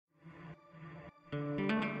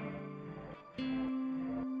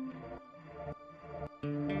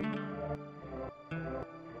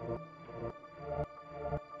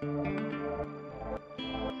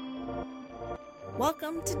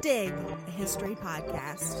Welcome to Dig, a history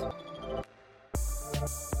podcast.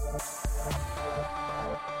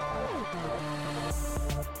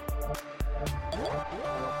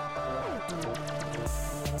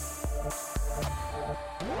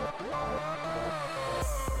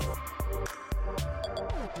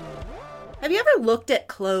 Have you ever looked at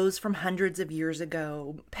clothes from hundreds of years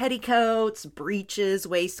ago? Petticoats, breeches,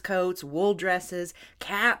 waistcoats, wool dresses,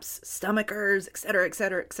 caps, stomachers, etc.,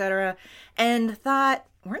 etc., etc., and thought,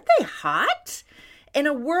 weren't they hot? In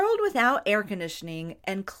a world without air conditioning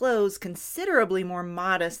and clothes considerably more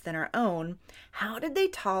modest than our own, how did they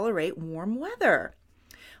tolerate warm weather?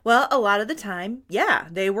 Well, a lot of the time, yeah,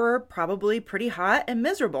 they were probably pretty hot and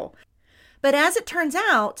miserable. But as it turns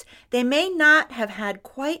out, they may not have had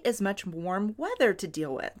quite as much warm weather to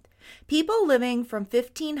deal with. People living from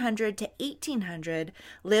 1500 to 1800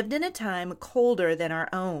 lived in a time colder than our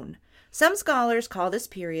own. Some scholars call this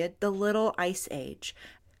period the Little Ice Age,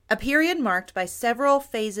 a period marked by several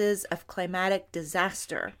phases of climatic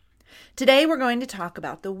disaster. Today we're going to talk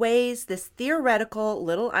about the ways this theoretical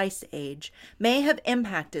Little Ice Age may have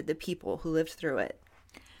impacted the people who lived through it.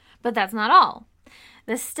 But that's not all.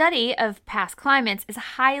 The study of past climates is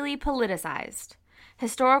highly politicized.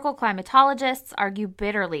 Historical climatologists argue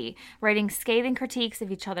bitterly, writing scathing critiques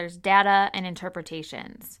of each other's data and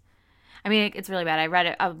interpretations. I mean, it's really bad. I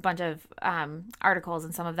read a bunch of articles,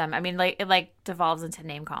 and some of them, it devolves into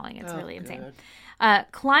name calling. It's really insane.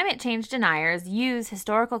 Climate change deniers use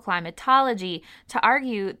historical climatology to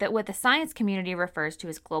argue that what the science community refers to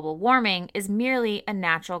as global warming is merely a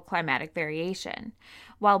natural climatic variation,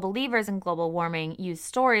 while believers in global warming use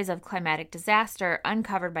stories of climatic disaster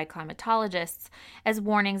uncovered by climatologists as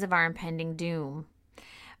warnings of our impending doom.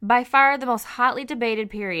 By far, the most hotly debated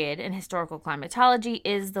period in historical climatology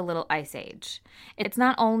is the Little Ice Age. It's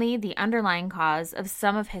not only the underlying cause of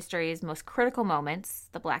some of history's most critical moments,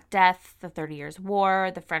 the Black Death, the 30 Years'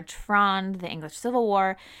 War, the French Fronde, the English Civil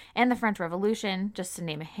War, and the French Revolution, just to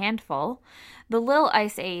name a handful. The Little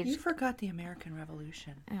Ice Age... You forgot the American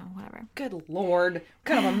Revolution. Oh, whatever. Good Lord. What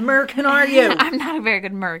kind of American are you? I'm not a very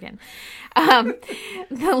good American.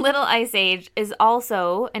 The Little Ice Age is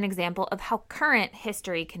also an example of how current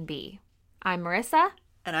history can be. I'm Marissa.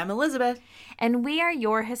 And I'm Elizabeth. And we are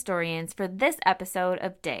your historians for this episode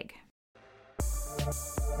of Dig.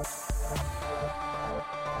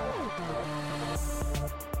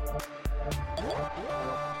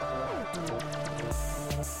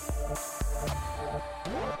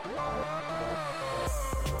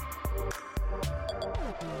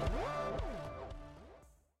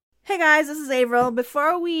 Hey guys, this is Avril.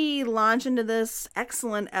 Before we launch into this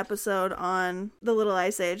excellent episode on the Little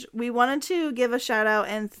Ice Age, we wanted to give a shout out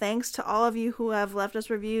and thanks to all of you who have left us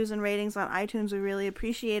reviews and ratings on iTunes. We really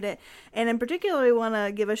appreciate it. And in particular, we want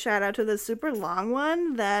to give a shout out to the super long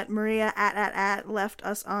one that Maria @ left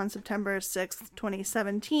us on September 6th,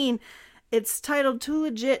 2017. It's titled Too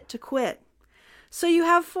Legit to Quit. So you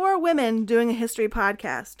have 4 women doing a history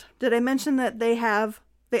podcast. Did I mention that they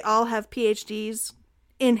all have PhDs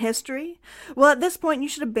in history? Well, at this point, you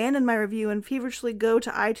should abandon my review and feverishly go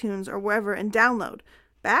to iTunes or wherever and download.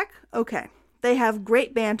 Back? Okay. They have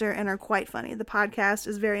great banter and are quite funny. The podcast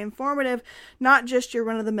is very informative, not just your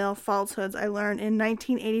run-of-the-mill falsehoods I learned in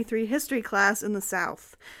 1983 history class in the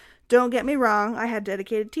South. Don't get me wrong, I had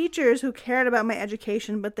dedicated teachers who cared about my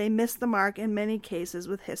education, but they missed the mark in many cases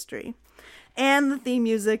with history. And the theme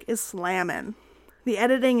music is slammin'. The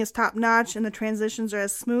editing is top-notch, and the transitions are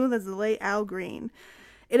as smooth as the late Al Green.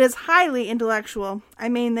 It is highly intellectual. I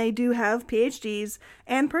mean, they do have PhDs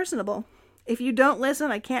and personable. If you don't listen,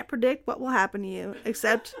 I can't predict what will happen to you,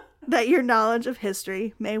 except that your knowledge of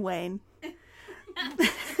history may wane.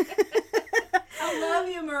 I love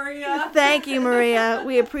you, Maria. Thank you, Maria.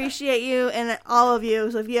 We appreciate you and all of you.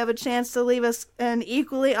 So if you have a chance to leave us an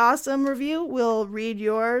equally awesome review, we'll read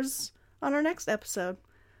yours on our next episode.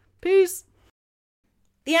 Peace.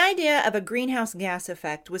 The idea of a greenhouse gas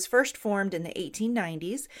effect was first formed in the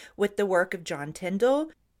 1890s with the work of John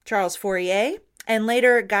Tyndall, Charles Fourier, and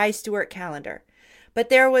later Guy Stewart Callendar. But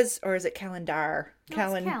there was, or is it Calendar?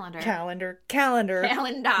 No, it's calendar. Calendar.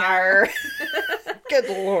 Calendar. Good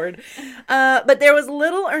Lord. But there was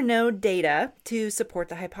little or no data to support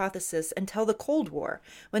the hypothesis until the Cold War,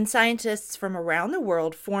 when scientists from around the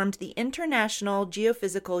world formed the International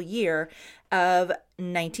Geophysical Year of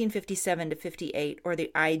 1957 to 58, or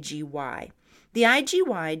the IGY. The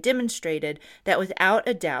IGY demonstrated that without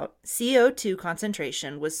a doubt, CO2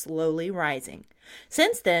 concentration was slowly rising.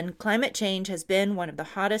 Since then, climate change has been one of the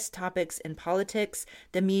hottest topics in politics,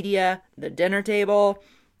 the media, the dinner table.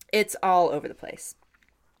 It's all over the place.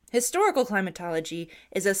 Historical climatology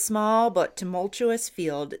is a small but tumultuous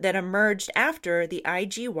field that emerged after the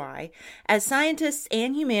IGY as scientists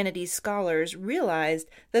and humanities scholars realized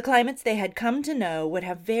the climates they had come to know would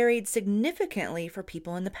have varied significantly for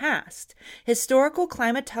people in the past. Historical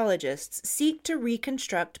climatologists seek to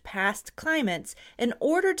reconstruct past climates in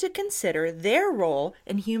order to consider their role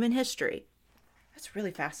in human history. That's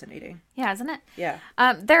really fascinating. Yeah, isn't it? Yeah.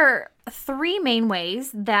 There are three main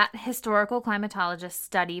ways that historical climatologists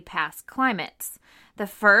study past climates. The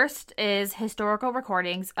first is historical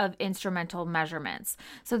recordings of instrumental measurements.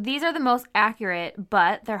 So these are the most accurate,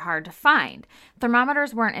 but they're hard to find.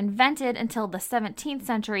 Thermometers weren't invented until the 17th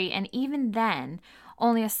century, and even then,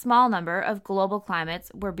 only a small number of global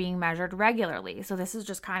climates were being measured regularly. So this is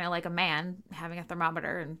just kind of like a man having a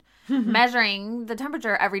thermometer and measuring the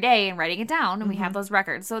temperature every day and writing it down, and we have those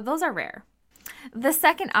records. So those are rare. The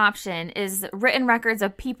second option is written records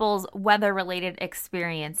of people's weather-related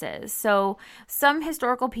experiences. So some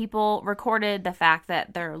historical people recorded the fact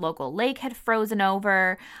that their local lake had frozen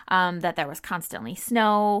over, that there was constantly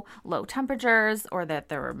snow, low temperatures, or that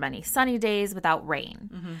there were many sunny days without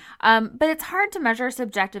rain. But it's hard to measure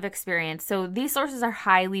subjective experience, so these sources are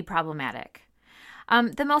highly problematic.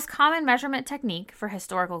 The most common measurement technique for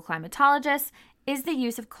historical climatologists is the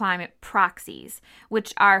use of climate proxies,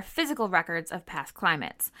 which are physical records of past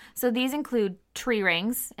climates. So these include tree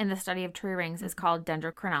rings, and the study of tree rings is called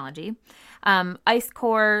dendrochronology, ice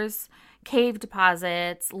cores, cave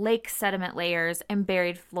deposits, lake sediment layers, and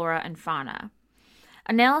buried flora and fauna.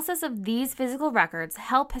 Analysis of these physical records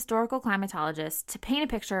help historical climatologists to paint a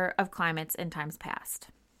picture of climates in times past.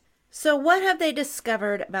 So what have they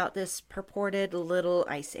discovered about this purported Little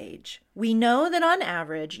Ice Age? We know that on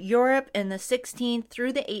average, Europe in the 16th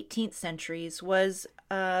through the 18th centuries was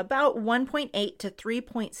about 1.8 to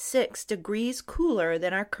 3.6 degrees cooler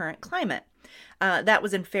than our current climate. That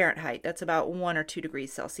was in Fahrenheit. That's about 1 or 2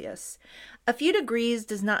 degrees Celsius. A few degrees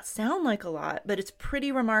does not sound like a lot, but it's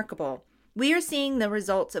pretty remarkable. We are seeing the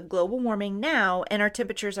results of global warming now, and our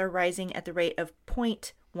temperatures are rising at the rate of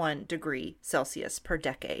 0.1 degree Celsius per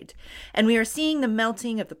decade. And we are seeing the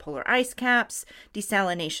melting of the polar ice caps,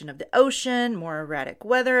 desalination of the ocean, more erratic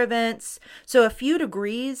weather events. So a few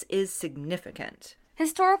degrees is significant.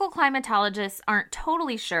 Historical climatologists aren't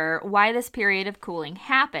totally sure why this period of cooling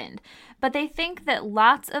happened, but they think that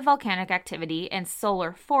lots of volcanic activity and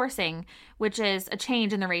solar forcing, which is a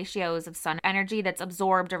change in the ratios of sun energy that's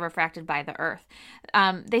absorbed or refracted by the Earth,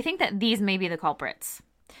 they think that these may be the culprits.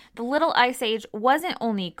 The Little Ice Age wasn't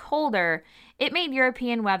only colder, it made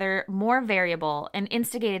European weather more variable and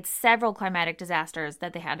instigated several climatic disasters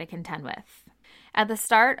that they had to contend with. At the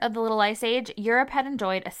start of the Little Ice Age, Europe had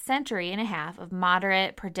enjoyed a century and a half of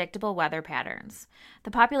moderate, predictable weather patterns.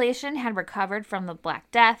 The population had recovered from the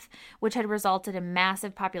Black Death, which had resulted in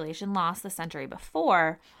massive population loss the century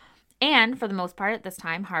before, and for the most part at this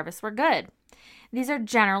time, harvests were good. These are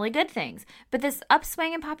generally good things, but this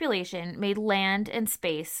upswing in population made land and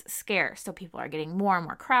space scarce, so people are getting more and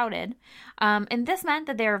more crowded, and this meant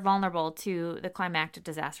that they were vulnerable to the climactic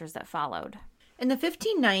disasters that followed. In the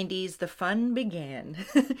 1590s, the fun began.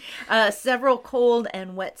 Several cold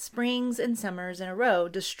and wet springs and summers in a row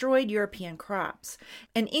destroyed European crops.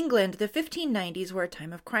 In England, the 1590s were a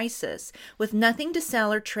time of crisis. With nothing to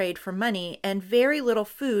sell or trade for money and very little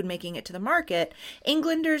food making it to the market,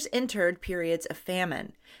 Englanders entered periods of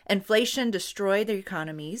famine. Inflation destroyed their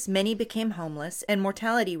economies, many became homeless, and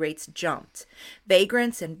mortality rates jumped.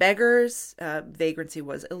 Vagrants and beggars, vagrancy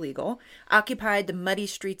was illegal, occupied the muddy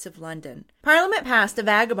streets of London. Parliament passed the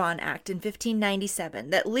Vagabond Act in 1597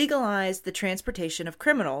 that legalized the transportation of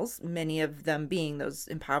criminals, many of them being those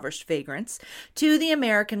impoverished vagrants, to the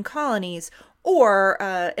American colonies or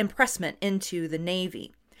impressment into the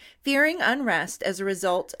Navy. Fearing unrest as a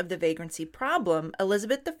result of the vagrancy problem,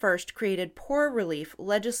 Elizabeth I created poor relief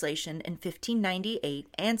legislation in 1598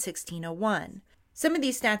 and 1601. Some of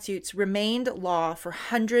these statutes remained law for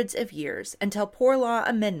hundreds of years until poor law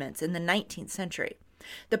amendments in the 19th century.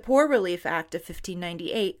 The Poor Relief Act of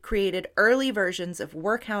 1598 created early versions of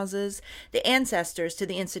workhouses, the ancestors to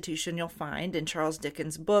the institution you'll find in Charles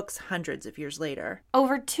Dickens' books hundreds of years later.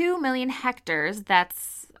 Over 2 million hectares,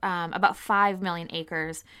 that's about 5 million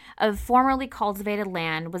acres, of formerly cultivated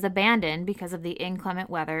land was abandoned because of the inclement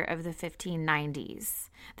weather of the 1590s.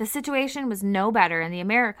 The situation was no better in the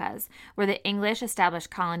Americas, where the English established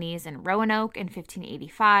colonies in Roanoke in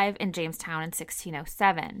 1585 and Jamestown in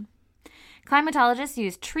 1607. Climatologists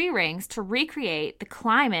used tree rings to recreate the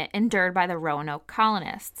climate endured by the Roanoke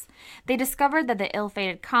colonists. They discovered that the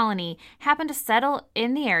ill-fated colony happened to settle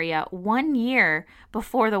in the area 1 year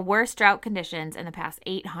before the worst drought conditions in the past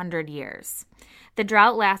 800 years. The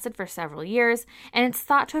drought lasted for several years, and it's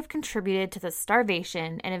thought to have contributed to the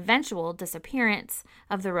starvation and eventual disappearance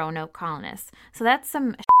of the Roanoke colonists. So that's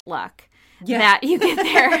some luck. Yeah. That you get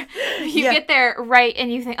there, Yeah. get there right,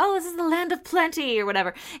 and you think, oh, this is the land of plenty or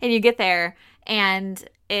whatever, and you get there, and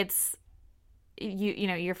it's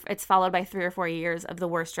it's followed by 3 or 4 years of the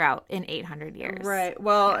worst drought in 800 years. Right.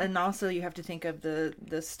 Well, and also you have to think of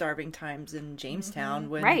the starving times in Jamestown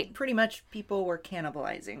when Right. pretty much people were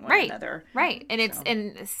cannibalizing one Right. another. Right, and it's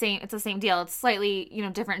the same deal. It's slightly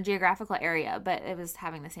different geographical area, but it was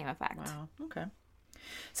having the same effect. Wow. Okay.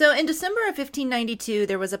 So in December of 1592,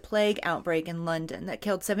 there was a plague outbreak in London that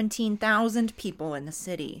killed 17,000 people in the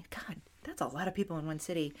city. God, that's a lot of people in one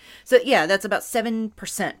city. So yeah, that's about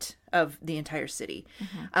 7% of the entire city.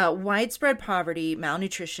 Widespread poverty,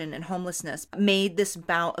 malnutrition, and homelessness made this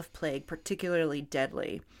bout of plague particularly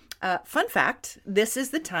deadly. Fun fact, this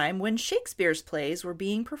is the time when Shakespeare's plays were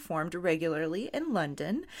being performed regularly in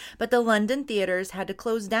London, but the London theaters had to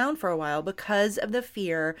close down for a while because of the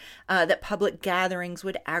fear that public gatherings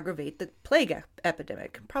would aggravate the plague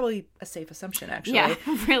epidemic. Probably a safe assumption, actually. Yeah,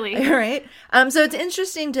 really. Right? So it's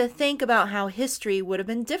interesting to think about how history would have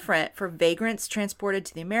been different for vagrants transported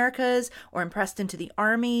to the Americas or impressed into the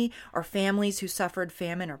army, or families who suffered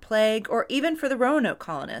famine or plague, or even for the Roanoke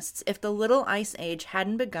colonists if the Little Ice Age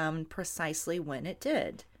hadn't begun precisely when it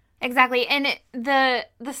did. Exactly, and the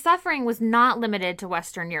suffering was not limited to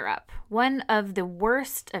Western Europe. One of the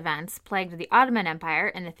worst events plagued the Ottoman Empire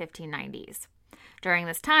in the 1590s. During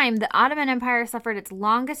this time, the Ottoman Empire suffered its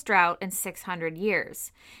longest drought in 600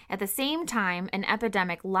 years. At the same time, an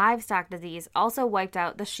epidemic livestock disease also wiped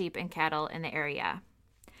out the sheep and cattle in the area.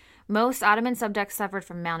 Most Ottoman subjects suffered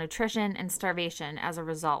from malnutrition and starvation as a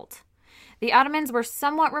result. The Ottomans were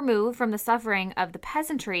somewhat removed from the suffering of the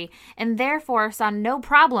peasantry and therefore saw no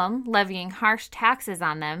problem levying harsh taxes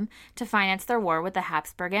on them to finance their war with the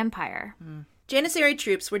Habsburg Empire. Janissary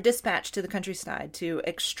troops were dispatched to the countryside to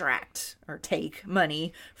extract or take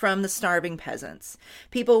money from the starving peasants.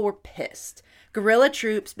 People were pissed. Guerrilla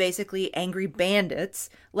troops, basically angry bandits,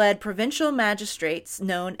 led provincial magistrates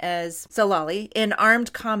known as Salali in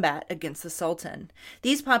armed combat against the Sultan.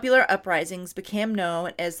 These popular uprisings became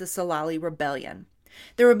known as the Salali Rebellion.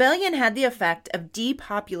 The rebellion had the effect of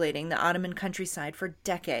depopulating the Ottoman countryside for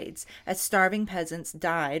decades as starving peasants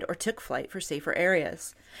died or took flight for safer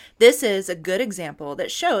areas. This is a good example that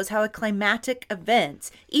shows how a climatic event,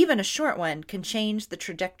 even a short one, can change the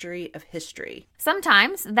trajectory of history.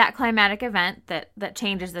 Sometimes that climatic event that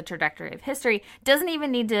changes the trajectory of history doesn't even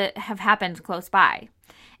need to have happened close by.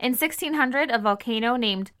 In 1600, a volcano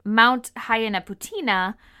named Mount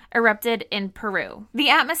Huaynaputina erupted in Peru. The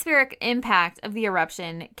atmospheric impact of the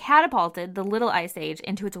eruption catapulted the Little Ice Age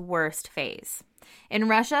into its worst phase. In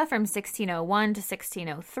Russia, from 1601 to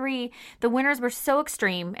 1603, the winters were so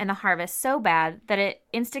extreme and the harvest so bad that it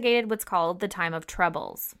instigated what's called the Time of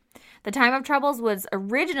Troubles. The Time of Troubles was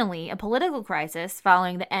originally a political crisis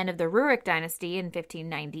following the end of the Rurik dynasty in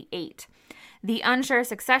 1598. The unsure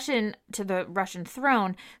succession to the Russian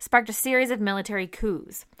throne sparked a series of military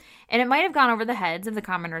coups, and it might have gone over the heads of the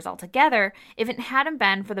commoners altogether if it hadn't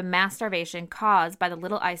been for the mass starvation caused by the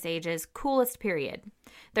Little Ice Age's coolest period.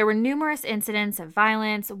 There were numerous incidents of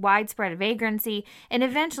violence, widespread vagrancy, and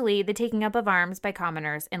eventually the taking up of arms by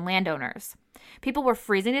commoners and landowners. People were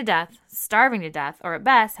freezing to death, starving to death, or at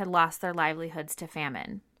best had lost their livelihoods to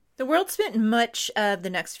famine. The world spent much of the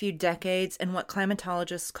next few decades in what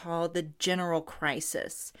climatologists call the general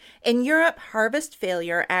crisis. In Europe, harvest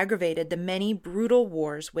failure aggravated the many brutal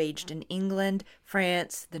wars waged in England,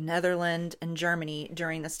 France, the Netherlands, and Germany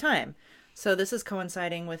during this time. So this is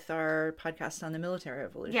coinciding with our podcast on the military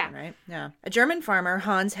revolution, right? Yeah. A German farmer,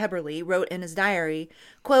 Hans Heberle, wrote in his diary,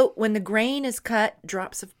 quote, "When the grain is cut,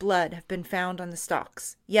 drops of blood have been found on the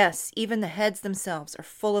stalks. Yes, even the heads themselves are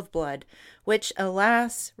full of blood, which,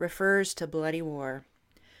 alas, refers to bloody war."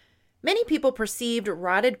 Many people perceived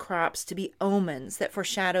rotted crops to be omens that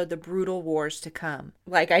foreshadowed the brutal wars to come.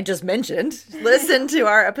 Like I just mentioned, listen to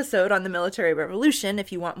our episode on the military revolution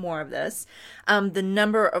if you want more of this. The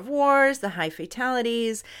number of wars, the high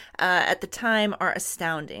fatalities at the time are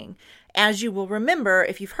astounding. As you will remember,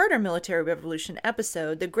 if you've heard our military revolution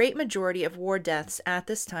episode, the great majority of war deaths at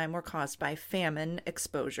this time were caused by famine,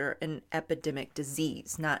 exposure, and epidemic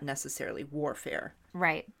disease, not necessarily warfare.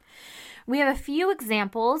 Right. We have a few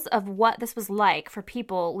examples of what this was like for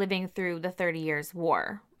people living through the 30 Years'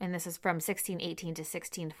 War. And this is from 1618 to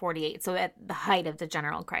 1648, so at the height of the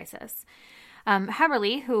general crisis.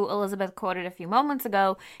 Heberle, who Elizabeth quoted a few moments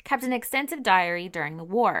ago, kept an extensive diary during the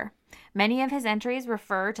war. Many of his entries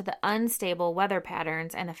refer to the unstable weather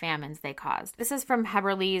patterns and the famines they caused. This is from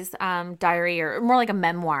Heberle's diary, or more like a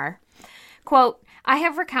memoir. Quote, I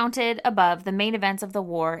have recounted above the main events of the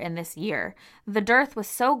war in this year. The dearth was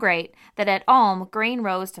so great that at Ulm, grain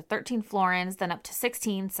rose to 13 florins, then up to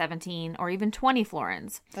 16, 17, or even 20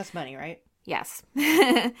 florins. That's money, right? Yes.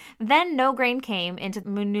 Then no grain came into the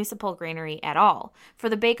municipal granary at all, for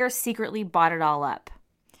the bakers secretly bought it all up.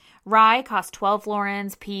 Rye cost 12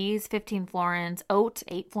 florins, peas 15 florins, oat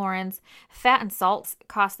 8 florins. Fat and salt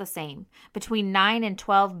cost the same, between 9 and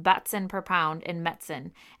 12 batzen per pound in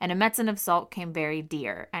Metzen, and a Metzen of salt came very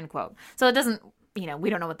dear, end quote. So it doesn't, we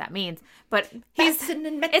don't know what that means, but Batzen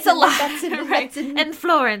and Metzen, it's a lot, Batzen and right? Metzen. And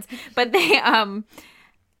florins, but they,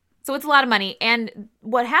 so it's a lot of money. And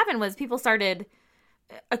what happened was people started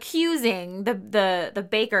accusing the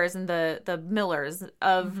bakers and the millers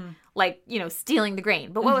of stealing the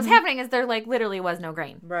grain. But what was happening is there literally was no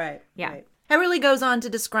grain. Right. Yeah. Right. Heberle goes on to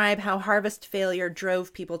describe how harvest failure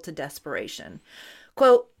drove people to desperation.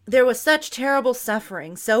 Quote, there was such terrible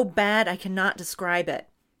suffering, so bad I cannot describe it.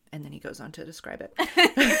 And then he goes on to describe it.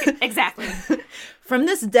 Exactly. From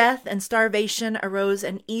this death and starvation arose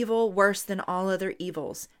an evil worse than all other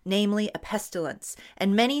evils, namely a pestilence,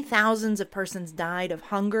 and many thousands of persons died of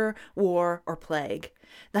hunger, war, or plague.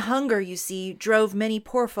 The hunger, you see, drove many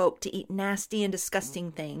poor folk to eat nasty and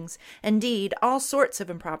disgusting things, indeed, all sorts of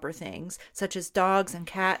improper things, such as dogs and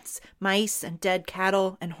cats, mice and dead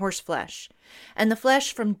cattle, and horse flesh. And the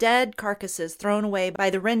flesh from dead carcasses thrown away by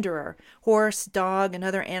the renderer, horse, dog, and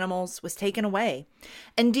other animals, was taken away.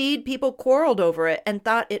 Indeed, people quarreled over it and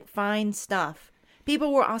thought it fine stuff.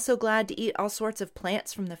 People were also glad to eat all sorts of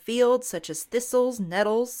plants from the field, such as thistles,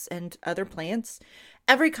 nettles, and other plants.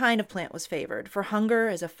 Every kind of plant was favored, for hunger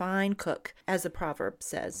is a fine cook, as the proverb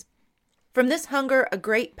says. From this hunger a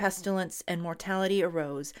great pestilence and mortality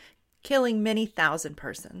arose, killing many thousand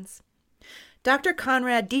persons. Dr.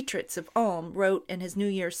 Conrad Dietrich of Ulm wrote in his New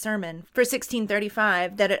Year's sermon for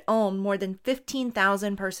 1635 that at Ulm more than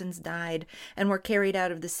 15,000 persons died and were carried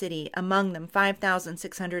out of the city, among them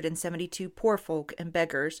 5,672 poor folk and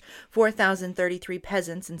beggars, 4,033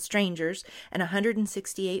 peasants and strangers, and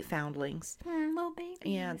 168 foundlings. Little babies.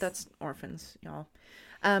 Yeah, that's orphans, y'all.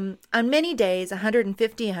 On many days,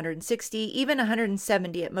 150, 160, even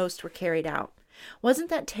 170 at most were carried out. Wasn't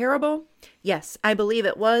that terrible? Yes, I believe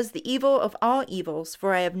it was the evil of all evils,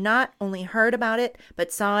 for I have not only heard about it,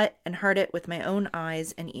 but saw it and heard it with my own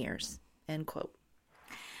eyes and ears. End quote.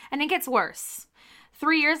 And it gets worse.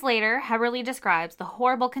 3 years later, Heberle describes the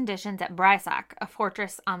horrible conditions at Breisach, a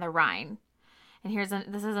fortress on the Rhine. And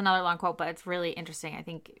this is another long quote, but it's really interesting. I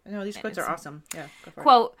think. No, these quotes are awesome. Yeah, go for it.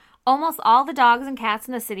 Quote, almost all the dogs and cats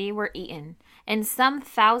in the city were eaten, and some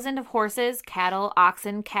 1,000 of horses, cattle,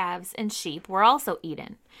 oxen, calves, and sheep were also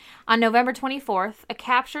eaten. On November 24th, a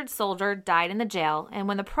captured soldier died in the jail, and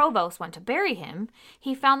when the provost went to bury him,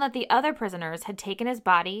 he found that the other prisoners had taken his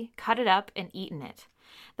body, cut it up, and eaten it.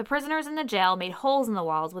 The prisoners in the jail made holes in the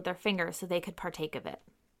walls with their fingers so they could partake of it.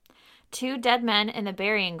 2 dead men in the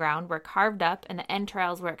burying ground were carved up, and the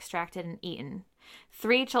entrails were extracted and eaten.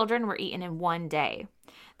 3 children were eaten in one day.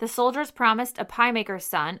 The soldiers promised a pie maker's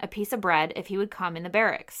son a piece of bread if he would come in the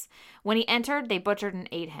barracks. When he entered, they butchered and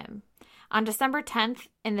ate him. On December 10th,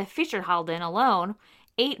 in the Fischerhalden alone,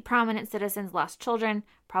 8 prominent citizens lost children,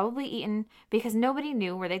 probably eaten, because nobody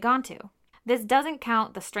knew where they'd gone to. This doesn't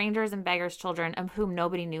count the strangers and beggars' children of whom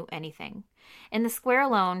nobody knew anything. In the square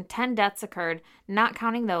alone, 10 deaths occurred, not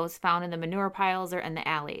counting those found in the manure piles or in the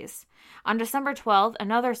alleys. On December 12th,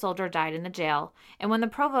 another soldier died in the jail, and when the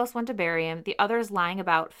provost went to bury him, the others lying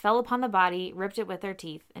about fell upon the body, ripped it with their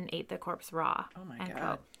teeth, and ate the corpse raw. Oh my End God.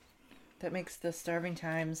 quote. That makes the starving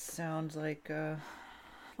times sound like,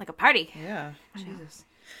 Like a party. yeah, Jesus.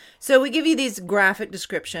 So we give you these graphic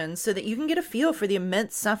descriptions so that you can get a feel for the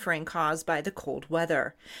immense suffering caused by the cold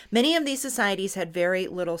weather. Many of these societies had very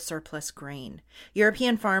little surplus grain.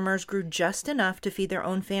 European farmers grew just enough to feed their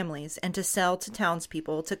own families and to sell to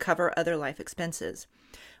townspeople to cover other life expenses.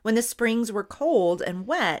 When the springs were cold and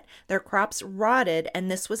wet, their crops rotted, and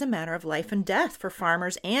this was a matter of life and death for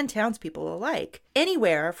farmers and townspeople alike.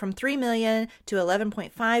 Anywhere from 3 million to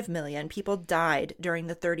 11.5 million people died during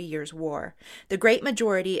the 30 Years' War. The great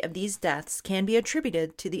majority of these deaths can be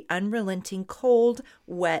attributed to the unrelenting cold,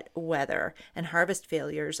 wet weather and harvest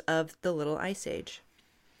failures of the Little Ice Age.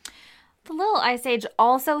 The Little Ice Age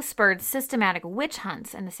also spurred systematic witch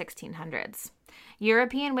hunts in the 1600s.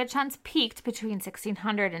 European witch hunts peaked between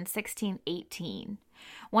 1600 and 1618.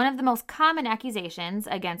 One of the most common accusations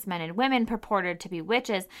against men and women purported to be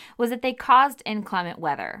witches was that they caused inclement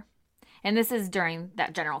weather. And this is during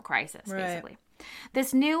that general crisis, basically.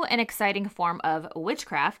 This new and exciting form of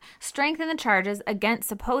witchcraft strengthened the charges against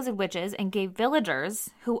supposed witches and gave villagers,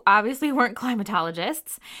 who obviously weren't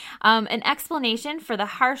climatologists, an explanation for the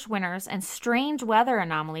harsh winters and strange weather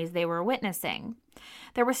anomalies they were witnessing.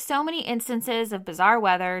 There were so many instances of bizarre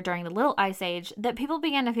weather during the Little Ice Age that people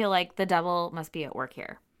began to feel like the devil must be at work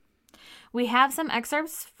here. We have some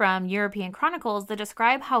excerpts from European chronicles that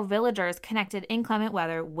describe how villagers connected inclement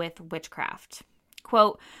weather with witchcraft.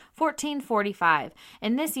 Quote, 1445,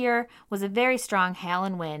 and this year was a very strong hail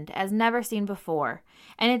and wind, as never seen before,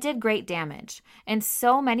 and it did great damage, and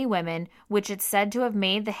so many women, which it's said to have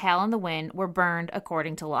made the hail and the wind, were burned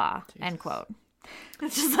according to law, Jesus. End quote.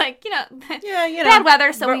 It's just like, bad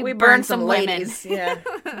weather, so we burned some ladies. Women.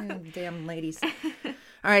 Yeah, damn ladies.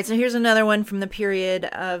 All right, so here's another one from the period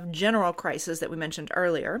of general crisis that we mentioned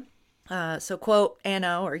earlier. So, quote,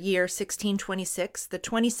 anno, or year 1626, the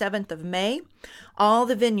 27th of May, all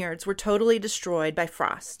the vineyards were totally destroyed by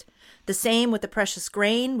frost. The same with the precious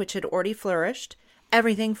grain which had already flourished.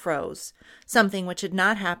 Everything froze, something which had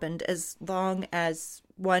not happened as long as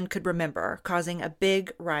one could remember, causing a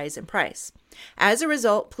big rise in price. As a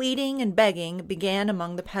result, pleading and begging began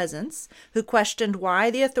among the peasants, who questioned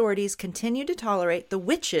why the authorities continued to tolerate the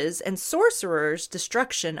witches' and sorcerers'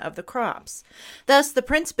 destruction of the crops. Thus, the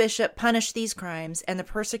prince bishop punished these crimes, and the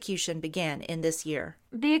persecution began in this year.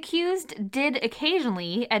 The accused did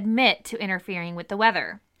occasionally admit to interfering with the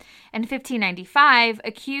weather. In 1595,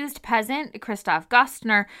 accused peasant Christoph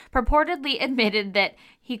Gostner purportedly admitted that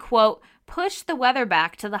he, quote, pushed the weather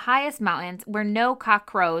back to the highest mountains where no cock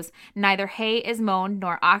crows, neither hay is mown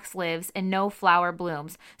nor ox lives, and no flower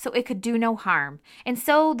blooms, so it could do no harm. And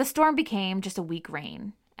so the storm became just a weak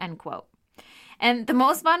rain, end quote. And the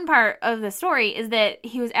most fun part of the story is that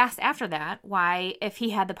he was asked after that why, if he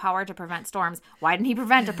had the power to prevent storms, why didn't he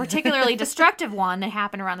prevent a particularly destructive one that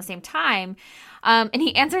happened around the same time? And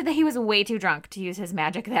he answered that he was way too drunk to use his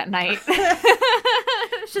magic that night.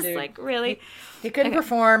 It's just like, really? He couldn't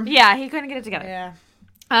perform. Yeah, he couldn't get it together. Yeah.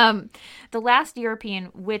 The last European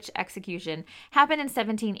witch execution happened in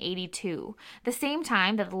 1782, the same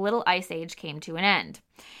time that the Little Ice Age came to an end.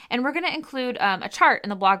 And we're going to include a chart in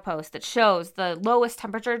the blog post that shows the lowest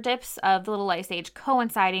temperature dips of the Little Ice Age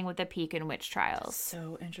coinciding with the peak in witch trials.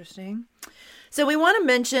 So interesting. So we want to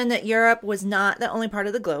mention that Europe was not the only part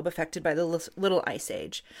of the globe affected by the Little Ice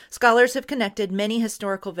Age. Scholars have connected many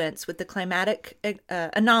historical events with the climatic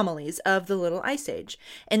anomalies of the Little Ice Age.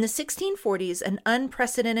 In the 1640s, an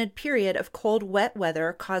unprecedented period of cold, wet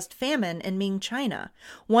weather caused famine in Ming China.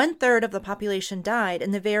 1/3 of the population died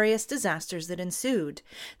in the various disasters that ensued.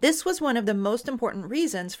 This was one of the most important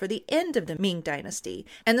reasons for the end of the Ming dynasty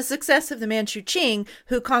and the success of the Manchu Qing,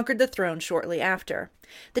 who conquered the throne shortly after.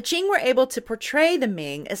 The Qing were able to portray the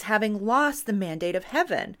Ming as having lost the mandate of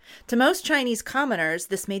heaven. To most Chinese commoners,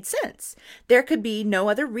 this made sense. There could be no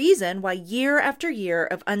other reason why year after year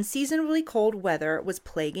of unseasonably cold weather was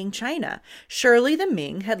plaguing China. Surely the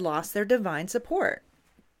Ming had lost their divine support.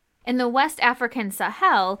 In the West African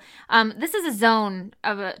Sahel, this is a zone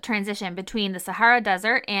of a transition between the Sahara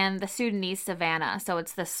Desert and the Sudanese savanna, so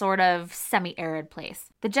it's this sort of semi-arid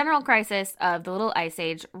place. The general crisis of the Little Ice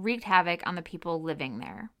Age wreaked havoc on the people living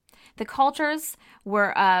there. The cultures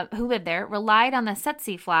who lived there relied on the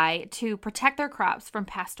tsetse fly to protect their crops from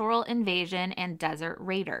pastoral invasion and desert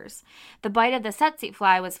raiders. The bite of the tsetse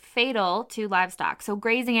fly was fatal to livestock, so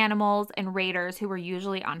grazing animals and raiders who were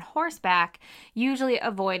usually on horseback usually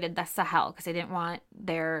avoided the Sahel because they didn't want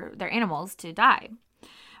their animals to die.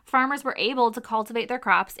 Farmers were able to cultivate their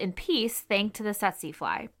crops in peace thanks to the tsetse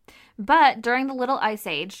fly. But during the Little Ice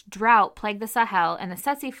Age, drought plagued the Sahel, and the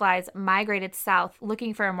tsetse flies migrated south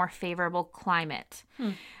looking for a more favorable climate.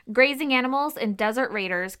 Grazing animals and desert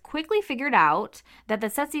raiders quickly figured out that the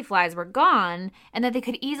tsetse flies were gone and that they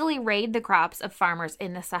could easily raid the crops of farmers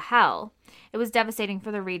in the Sahel. It was devastating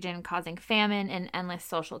for the region, causing famine and endless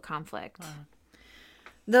social conflict. Wow.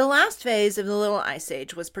 The last phase of the Little Ice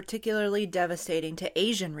Age was particularly devastating to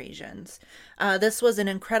Asian regions. This was an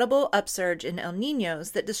incredible upsurge in El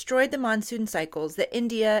Niños that destroyed the monsoon cycles that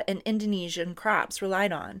India and Indonesian crops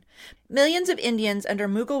relied on. Millions of Indians under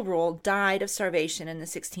Mughal rule died of starvation in the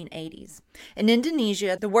 1680s. In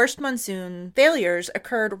Indonesia, the worst monsoon failures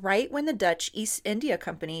occurred right when the Dutch East India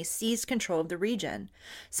Company seized control of the region.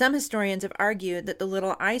 Some historians have argued that the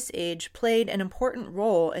Little Ice Age played an important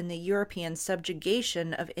role in the European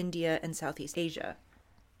subjugation of India and Southeast Asia.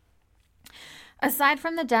 Aside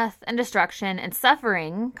from the death and destruction and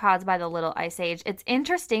suffering caused by the Little Ice Age, it's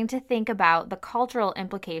interesting to think about the cultural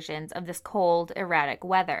implications of this cold, erratic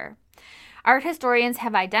weather. Art historians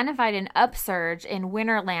have identified an upsurge in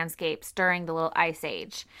winter landscapes during the Little Ice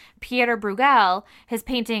Age. Pieter Bruegel, his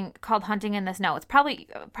painting called Hunting in the Snow, it's probably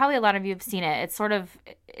a lot of you have seen it.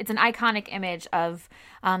 It's an iconic image of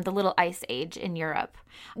the Little Ice Age in Europe.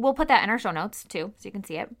 We'll put that in our show notes, too, so you can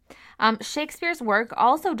see it. Shakespeare's work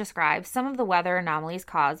also describes some of the weather anomalies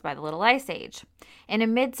caused by the Little Ice Age. In A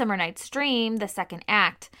Midsummer Night's Dream, the second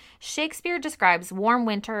act, Shakespeare describes warm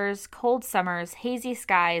winters, cold summers, hazy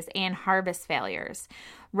skies, and harvest failures.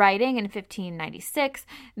 Writing in 1596,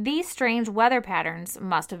 these strange weather patterns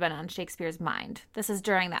must have been on Shakespeare's mind. This is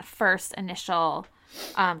during that first initial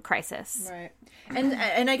crisis. Right.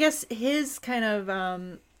 And I guess his kind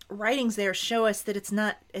of writings there show us that it's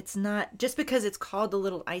not just because it's called the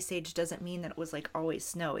Little Ice Age doesn't mean that it was like always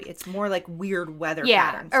snowy. It's more like weird weather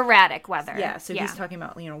patterns. Erratic weather. Yeah, so he's talking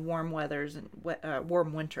about, warm weathers and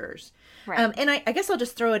warm winters. Right. And I guess I'll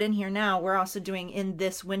just throw it in here now. We're also doing in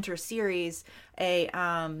this winter series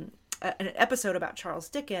an episode about Charles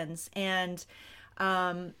Dickens, and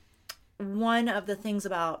one of the things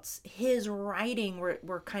about his writing,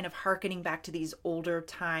 we're kind of hearkening back to these older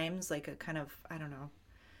times, like a kind of, I don't know,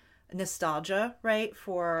 nostalgia, right,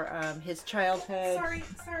 for his childhood.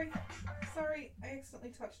 Sorry, I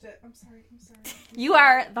accidentally touched it. I'm sorry. You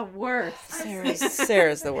are the worst.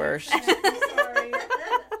 Sarah's the worst. I'm sorry.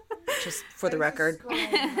 Just for the record.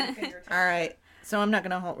 All right, so I'm not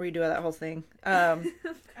gonna redo that whole thing. I'm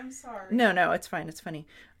sorry. No, it's fine. It's funny.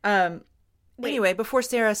 Anyway, before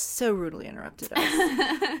Sarah so rudely interrupted us.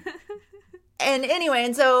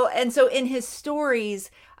 And so in his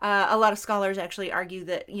stories, a lot of scholars actually argue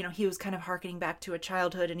that, he was kind of hearkening back to a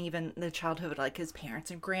childhood, and even the childhood like his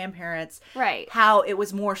parents and grandparents. Right. How it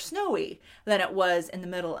was more snowy than it was in the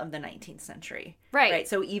middle of the 19th century. Right.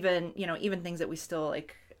 So even things that we still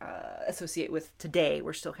associate with today,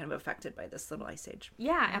 we're still kind of affected by this Little Ice Age.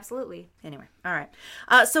 Yeah, absolutely. Anyway, all right.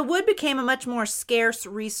 So wood became a much more scarce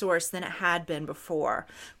resource than it had been before.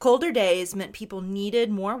 Colder days meant people needed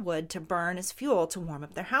more wood to burn as fuel to warm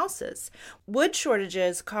up their houses. Wood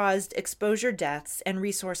shortages caused exposure deaths and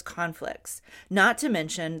resource conflicts. Not to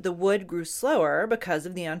mention, the wood grew slower because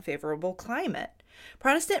of the unfavorable climate.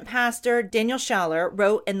 Protestant pastor Daniel Schaller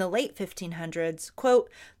wrote in the late 1500s,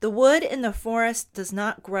 quote, "The wood in the forest does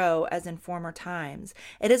not grow as in former times.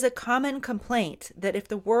 It is a common complaint that if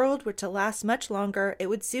the world were to last much longer, it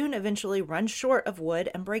would soon eventually run short of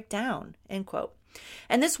wood and break down," end quote.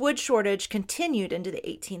 And this wood shortage continued into the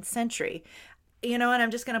 18th century. And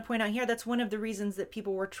I'm just going to point out here, that's one of the reasons that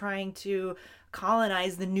people were trying to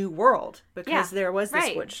colonize the New World, because there was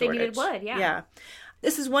this wood shortage. They needed wood, Yeah.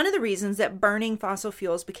 This is one of the reasons that burning fossil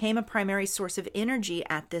fuels became a primary source of energy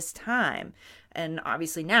at this time. And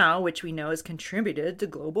obviously now, which we know has contributed to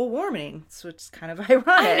global warming. So it's kind of ironic.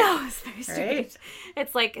 I know, it's very right?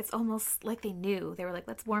 strange. It's almost like they knew. They were like,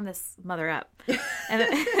 let's warm this mother up.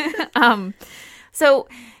 And so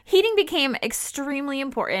heating became extremely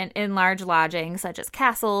important in large lodgings such as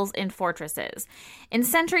castles and fortresses. In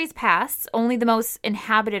centuries past, only the most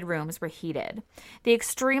inhabited rooms were heated. The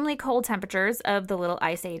extremely cold temperatures of the Little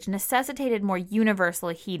Ice Age necessitated more universal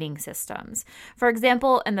heating systems. For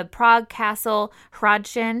example, in the Prague castle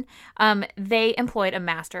Hradčin, they employed a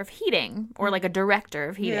master of heating, or like a director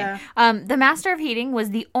of heating. Yeah. The master of heating was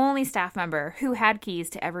the only staff member who had keys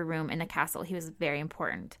to every room in the castle. He was very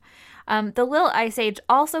important. The Little Ice Age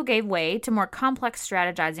also gave way to more complex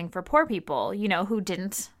strategizing for poor people, who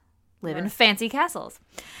didn't live in fancy castles.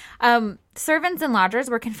 Servants and lodgers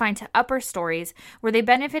were confined to upper stories, where they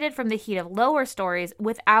benefited from the heat of lower stories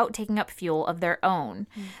without taking up fuel of their own.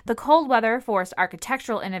 The cold weather forced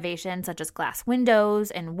architectural innovations such as glass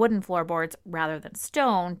windows and wooden floorboards rather than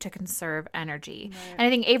stone to conserve energy. Right. And I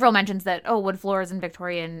think Averill mentions that, wood floors in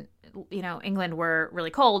Victorian England were really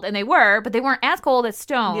cold, and they were, but they weren't as cold as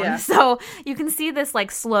stone. Yeah. So you can see this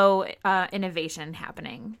slow innovation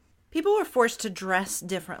happening. People were forced to dress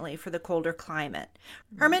differently for the colder climate.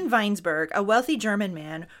 Hermann Weinsberg, a wealthy German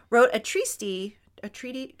man, wrote a treatise. Sorry,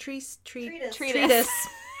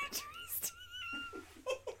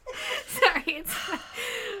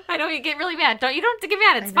 I know you get really mad. You don't have to get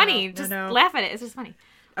mad. It's funny. Just laugh at it. It's just funny.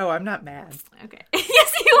 Oh, I'm not mad. Okay.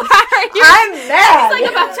 Yes, you are. I'm mad. He's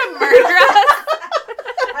about to murder us.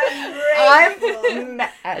 I'm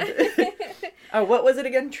mad. Oh, what was it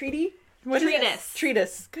again? Treatise.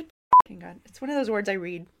 Treatise. Good fucking God. It's one of those words I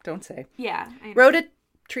read, don't say. Yeah. Wrote a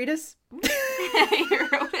treatise? You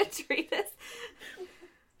wrote a treatise?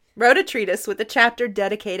 Wrote a treatise with a chapter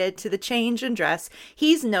dedicated to the change in dress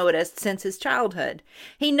he's noticed since his childhood.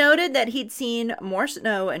 He noted that he'd seen more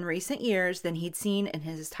snow in recent years than he'd seen in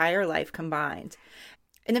his entire life combined.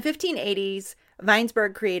 In the 1580s,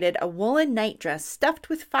 Weinsberg created a woolen nightdress stuffed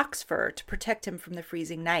with fox fur to protect him from the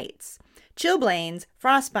freezing nights. Chilblains,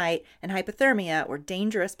 frostbite, and hypothermia were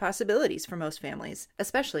dangerous possibilities for most families,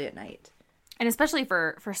 especially at night. And especially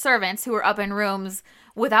for servants who were up in rooms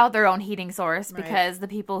without their own heating source because the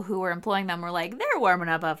people who were employing them were like, they're warm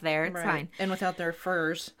enough up there. It's fine. And without their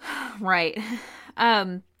furs. Right.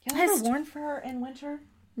 You ever worn fur in winter?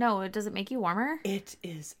 No, it doesn't make you warmer? It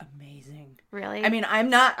is amazing. Really? I mean, I'm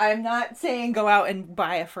not saying go out and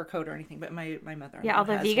buy a fur coat or anything, but my mother. Yeah, all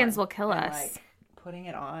the vegans one. will kill And, us. like, putting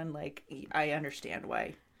it on, like, I understand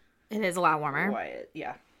why. It is a lot warmer.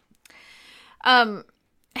 Yeah.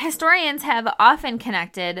 Historians have often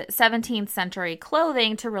connected 17th century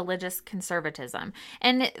clothing to religious conservatism,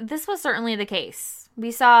 and this was certainly the case.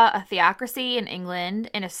 We saw a theocracy in England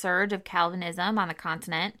and a surge of Calvinism on the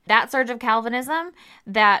continent. That surge of Calvinism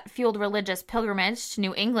that fueled religious pilgrimage to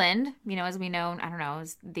New England, as we know,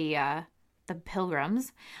 as the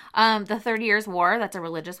Pilgrims. The 30 Years' War, that's a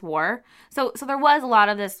religious war. So there was a lot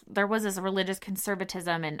of this, there was this religious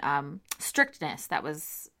conservatism and strictness that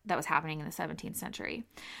was happening in the 17th century.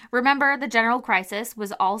 Remember, the General Crisis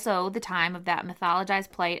was also the time of that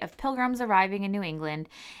mythologized plight of pilgrims arriving in New England,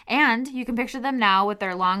 and you can picture them now with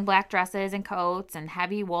their long black dresses and coats and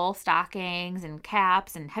heavy wool stockings and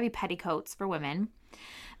caps and heavy petticoats for women.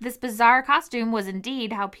 This bizarre costume was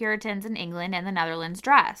indeed how Puritans in England and the Netherlands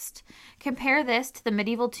dressed. Compare this to the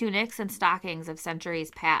medieval tunics and stockings of centuries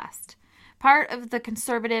past. Part of the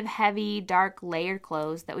conservative, heavy, dark, layered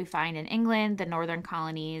clothes that we find in England, the northern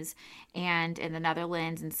colonies, and in the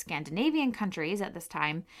Netherlands and Scandinavian countries at this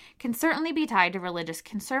time can certainly be tied to religious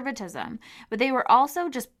conservatism, but they were also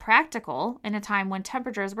just practical in a time when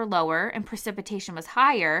temperatures were lower and precipitation was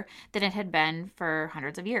higher than it had been for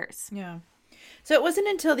hundreds of years. Yeah. So it wasn't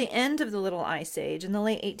until the end of the Little Ice Age in the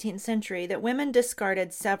late 18th century that women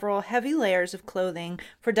discarded several heavy layers of clothing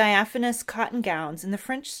for diaphanous cotton gowns in the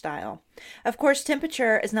French style. Of course,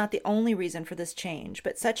 temperature is not the only reason for this change,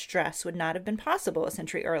 but such dress would not have been possible a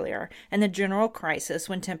century earlier, in the general crisis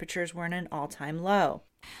when temperatures were at an all-time low.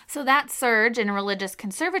 So that surge in religious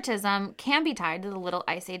conservatism can be tied to the Little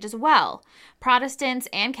Ice Age as well. Protestants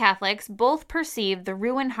and Catholics both perceived the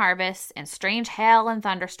ruined harvests and strange hail and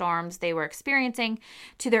thunderstorms they were experiencing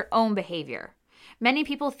to their own behavior. Many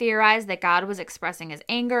people theorized that God was expressing his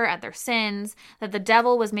anger at their sins, that the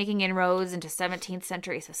devil was making inroads into 17th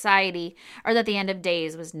century society, or that the end of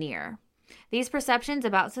days was near. These perceptions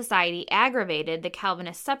about society aggravated the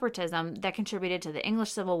Calvinist separatism that contributed to the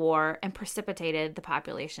English Civil War and precipitated the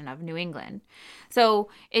population of New England. So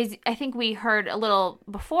I think we heard a little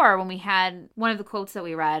before when we had one of the quotes that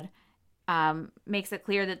we read makes it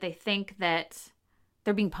clear that they think that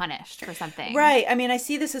they're being punished for something. Right. I mean, I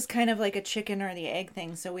see this as kind of like a chicken or the egg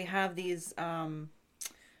thing. So we have these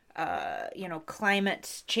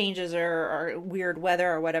climate changes or weird weather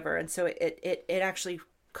or whatever. And so it actually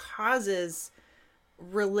causes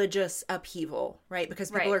religious upheaval, right? Because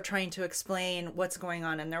people are trying to explain what's going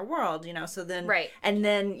on in their world, so then and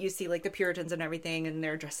then you see like the Puritans and everything, and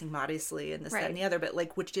they're dressing modestly and this, that, and the other, but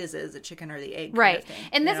like which is a chicken or the egg kind of thing,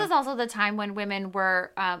 and this is also the time when women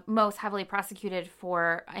were most heavily prosecuted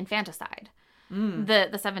for infanticide. The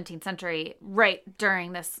 17th century, right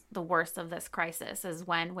during the worst of this crisis, is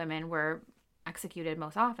when women were executed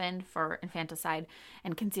most often for infanticide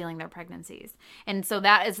and concealing their pregnancies. And so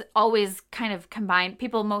that is always kind of combined.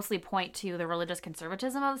 People mostly point to the religious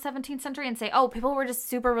conservatism of the 17th century and say, oh, people were just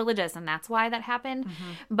super religious and that's why that happened.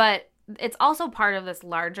 Mm-hmm. But it's also part of this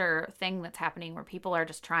larger thing that's happening where people are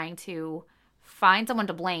just trying to find someone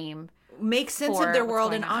to blame, make sense of their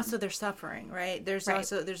world and also their suffering, right? There's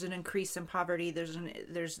an increase in poverty.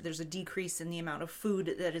 There's a decrease in the amount of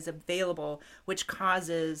food that is available, which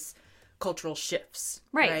causes cultural shifts,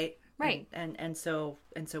 right? And so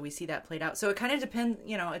we see that played out. So it kind of depends,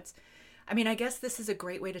 I guess this is a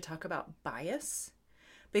great way to talk about bias,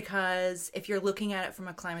 because if you're looking at it from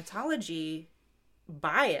a climatology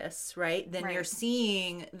bias, right, then you're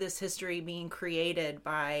seeing this history being created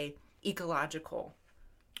by ecological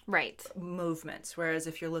movements, whereas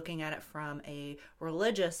if you're looking at it from a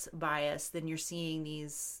religious bias, then you're seeing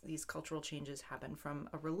these cultural changes happen from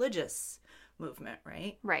a religious movement,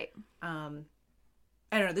 right? I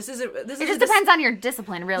don't know. It just depends on your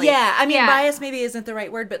discipline, really. Yeah, I mean, bias maybe isn't the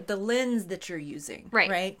right word, but the lens that you're using,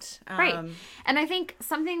 right? And I think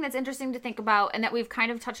something that's interesting to think about, and that we've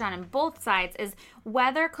kind of touched on both sides, is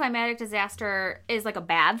whether climatic disaster is like a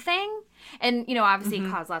bad thing, and obviously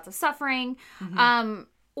cause lots of suffering,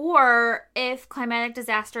 or if climatic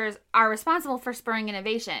disasters are responsible for spurring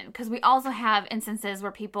innovation, because we also have instances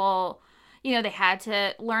where people, they had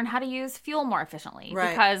to learn how to use fuel more efficiently Right.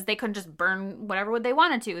 because they couldn't just burn whatever wood they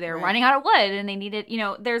wanted to. They were Right. running out of wood and they needed,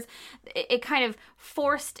 it kind of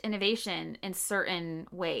forced innovation in certain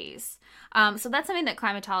ways. So that's something that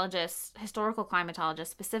historical climatologists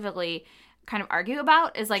specifically kind of argue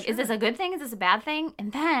about is like, is this a good thing? Is this a bad thing?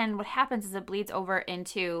 And then what happens is it bleeds over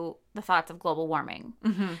into the thoughts of global warming.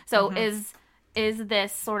 Mm-hmm. So is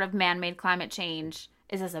this sort of man-made climate change,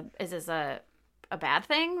 is this a bad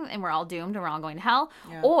thing and we're all doomed and we're all going to hell?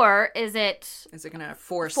 Yeah. Or is it going to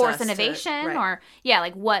force innovation? right. Or,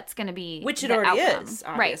 like what's going to be Which it the already outcome? is,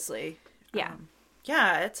 Right. obviously. Yeah.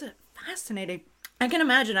 Yeah, it's fascinating. I can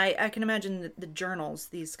imagine. I can imagine the journals,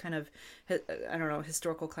 these kind of, I don't know,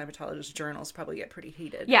 historical climatologist journals probably get pretty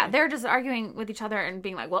heated. Yeah, they're just arguing with each other and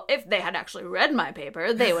being like, well, if they had actually read my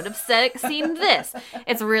paper, they would have seen this.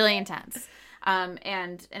 It's really intense.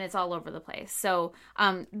 And it's all over the place. So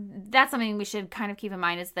that's something we should kind of keep in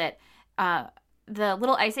mind is that the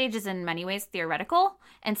Little Ice Age is in many ways theoretical,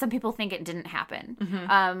 and some people think it didn't happen.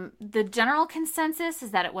 Mm-hmm. The general consensus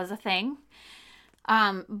is that it was a thing,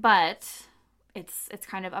 but it's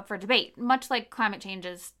kind of up for debate, much like climate change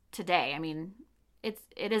is today. I mean, it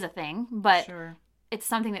is a thing, but Sure. it's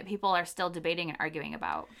something that people are still debating and arguing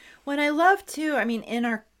about. What I love too, I mean, in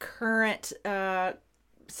our current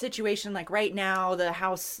situation, like right now, the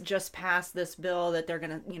House just passed this bill that they're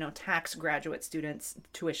going to, tax graduate students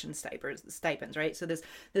tuition stipends, right? So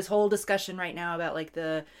this whole discussion right now about like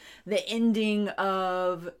the ending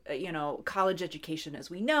of, college education as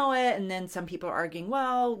we know it. And then some people are arguing,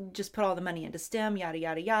 well, just put all the money into STEM, yada,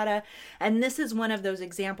 yada, yada. And this is one of those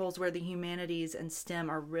examples where the humanities and STEM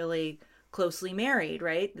are really closely married,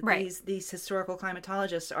 right? Right. These historical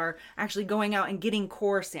climatologists are actually going out and getting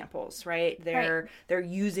core samples, right? They're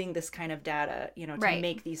using this kind of data, to Right.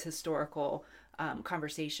 make these historical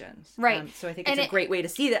conversations. Right. So I think And it's a great way to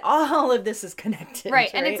see that all of this is connected. Right.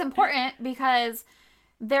 And it's important because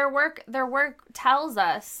their work tells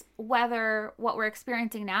us whether what we're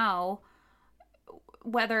experiencing now,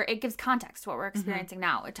 whether it gives context to what we're experiencing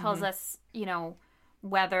now. It tells us,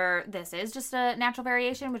 whether this is just a natural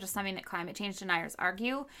variation, which is something that climate change deniers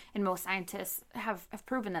argue, and most scientists have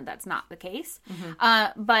proven that that's not the case.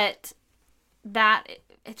 But that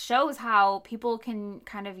it shows how people can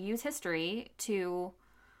kind of use history to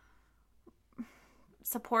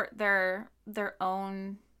support their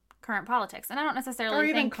own current politics. And I don't necessarily or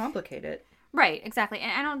even think... complicate it. Right, exactly.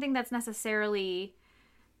 And I don't think that's necessarily,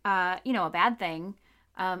 a bad thing.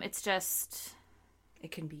 It's just... It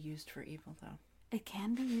can be used for evil, though. It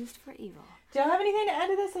can be used for evil. Do y'all have anything to add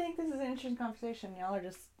to this? I think this is an interesting conversation. Y'all are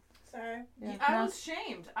just... Sorry. Yeah. I was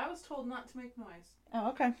shamed. I was told not to make noise. Oh,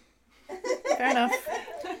 okay. Fair enough.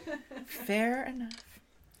 Fair enough.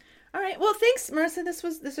 All right. Well, thanks, Marissa. This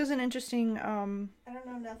was an interesting. I don't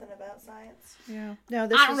know nothing about science. Yeah. No.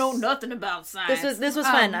 I don't know nothing about science. This was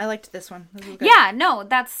fun. I liked this one. This was good. Yeah, no,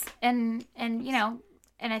 that's and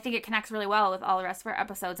I think it connects really well with all the rest of our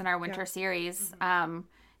episodes in our winter series.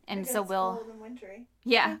 And Because so it's we'll, cold and wintry.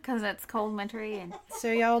 yeah, because it's cold and wintry, and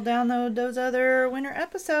So y'all download those other winter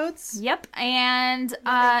episodes. yep. And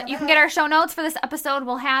you can get our show notes for this episode.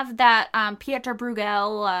 We'll have that Pieter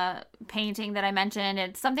Bruegel painting that I mentioned.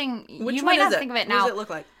 It's something Which you one might not is it? think of it What now. does it look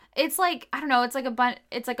like? It's like, I don't know, it's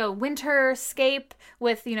like a winter scape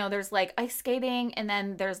with, there's like ice skating, and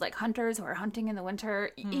then there's like hunters who are hunting in the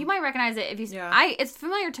winter. You might recognize it if you Yeah. it's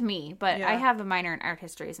familiar to me, but Yeah. I have a minor in art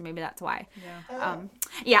history, so maybe that's why. Yeah.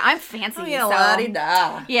 Yeah, I'm fancy. Oh, yeah, so,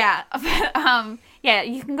 la-di-da. yeah. But, yeah,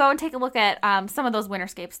 you can go and take a look at some of those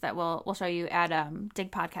winterscapes that we'll show you at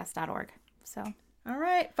digpodcast.org. So All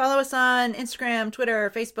right. Follow us on Instagram,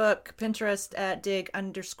 Twitter, Facebook, Pinterest at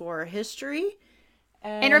dig_history.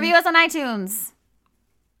 and review us on iTunes.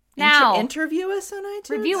 Now. Interview us on iTunes?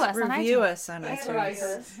 Review us on Review iTunes. us on That's what I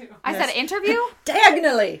iTunes. heard too. I said interview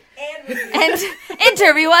Diagonally. and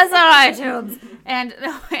interview us on iTunes and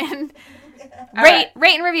rate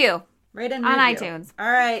and review. Right in On review. iTunes.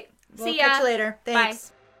 All right. We'll See catch ya. you later. Bye.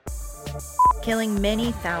 Thanks. Killing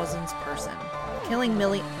many thousands person. Killing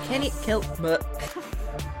million.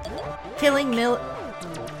 Killing mil.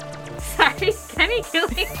 Sorry, Kenny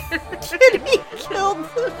killing. Kenny killed.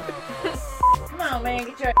 Come on, man,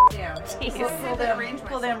 get your down. Jeez.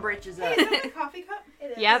 Pull them britches up. Is that a coffee cup?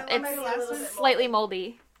 It is. Yep, It might be a little it's bit slightly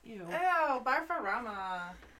moldy. moldy. Ew. Oh, Barfarama.